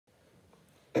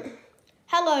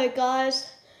Hello guys,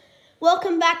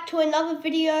 welcome back to another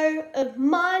video of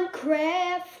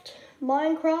Minecraft,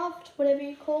 whatever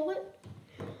you call it.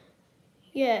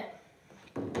 Yeah.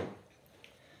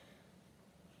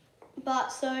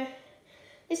 But so,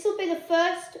 this will be the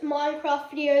first Minecraft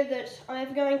video that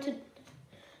I've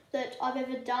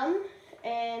ever done,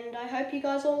 and I hope you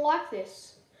guys all like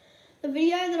this. The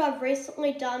video that I've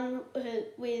recently done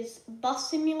was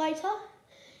Bus Simulator.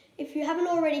 If you haven't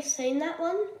already seen that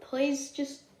one, please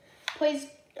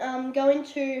go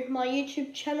into my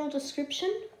YouTube channel description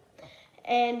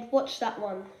and watch that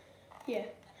one. Yeah.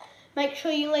 Make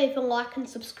sure you leave a like and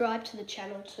subscribe to the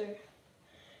channel too,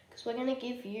 because we're going to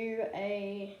give you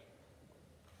a,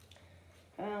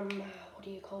 what do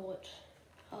you call it?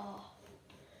 Oh.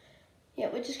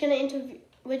 Yeah, we're just going to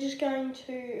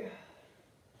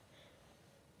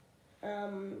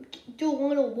do a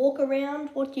little walk around,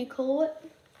 what do you call it?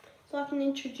 So I can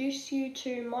introduce you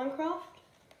to Minecraft.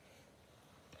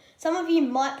 Some of you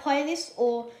might play this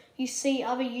or you see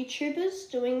other YouTubers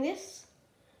doing this,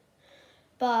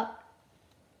 but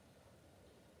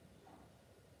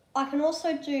I can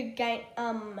also do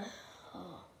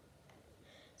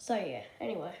so yeah,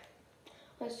 anyway.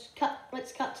 Let's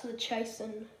cut to the chase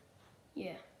and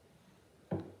yeah.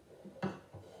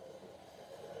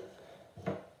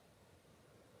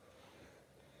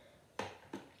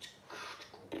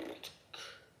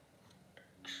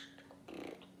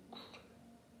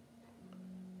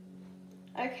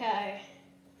 Okay.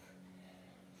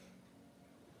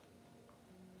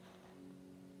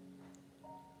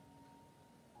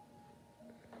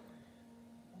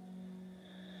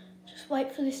 Just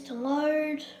wait for this to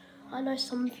load. I know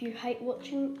some of you hate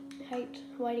waiting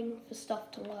for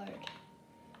stuff to load.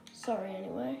 Sorry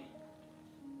anyway.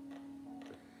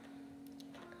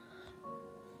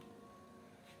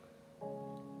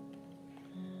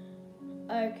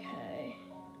 Okay.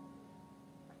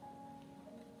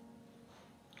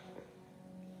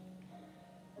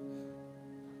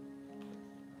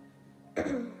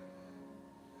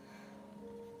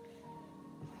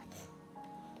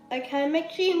 Okay, make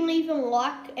sure you leave a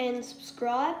like and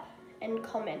subscribe and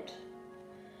comment.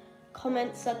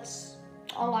 Comments,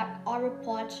 I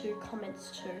reply to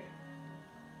comments too.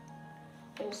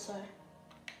 Also.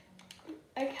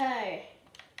 Okay,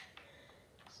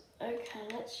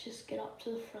 let's just get up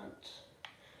to the front.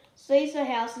 So these are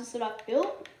houses that I've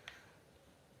built.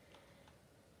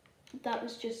 That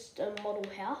was just a model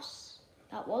house.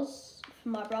 That was for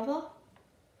my brother.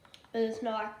 But it's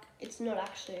not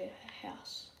actually a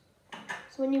house.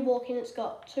 So when you walk in, it's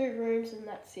got 2 rooms and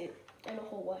that's it, and a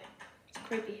hallway. It's a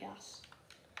creepy house.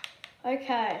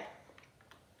 Okay.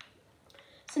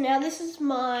 So now this is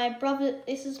my brother's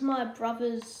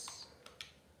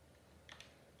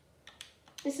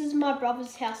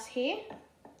house here.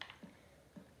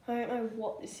 I don't know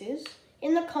what this is.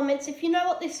 In the comments, if you know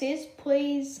what this is,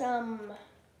 please,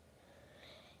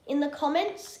 in the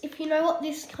comments, if you know what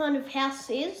this kind of house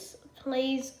is,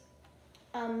 please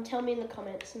tell me in the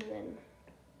comments and then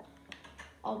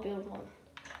I'll build one.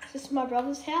 This is my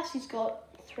brother's house. He's got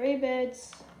 3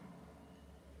 beds,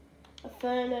 a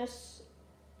furnace,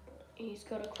 he's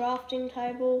got a crafting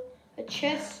table, a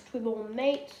chest with all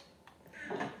meat,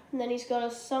 and then he's got a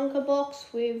sunken box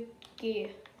with gear,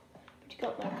 but he's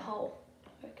got no coal.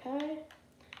 Okay,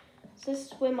 so this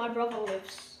is where my brother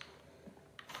lives.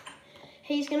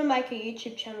 He's going to make a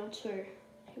YouTube channel too,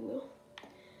 he will.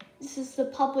 This is the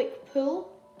public pool.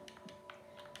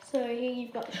 So here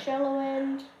you've got the shallow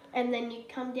end, and then you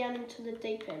come down into the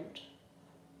deep end.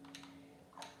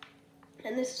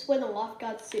 And this is where the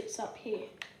lifeguard sits up here.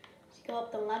 So you go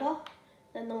up the ladder,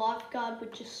 then the lifeguard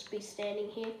would just be standing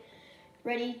here,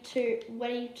 ready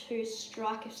to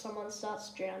strike if someone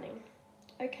starts drowning.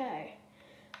 Okay,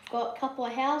 I've got a couple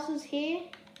of houses here,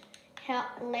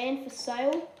 land for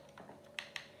sale.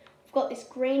 I've got this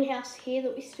greenhouse here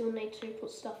that we still need to put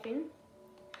stuff in.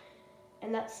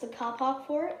 And that's the car park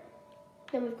for it.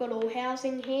 Then we've got all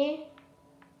housing here.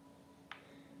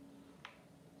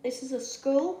 This is a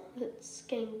school that's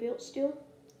getting built still.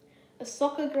 A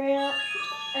soccer ground,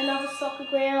 another soccer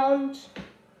ground.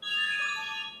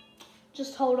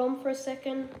 Just hold on for a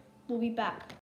second, we'll be back.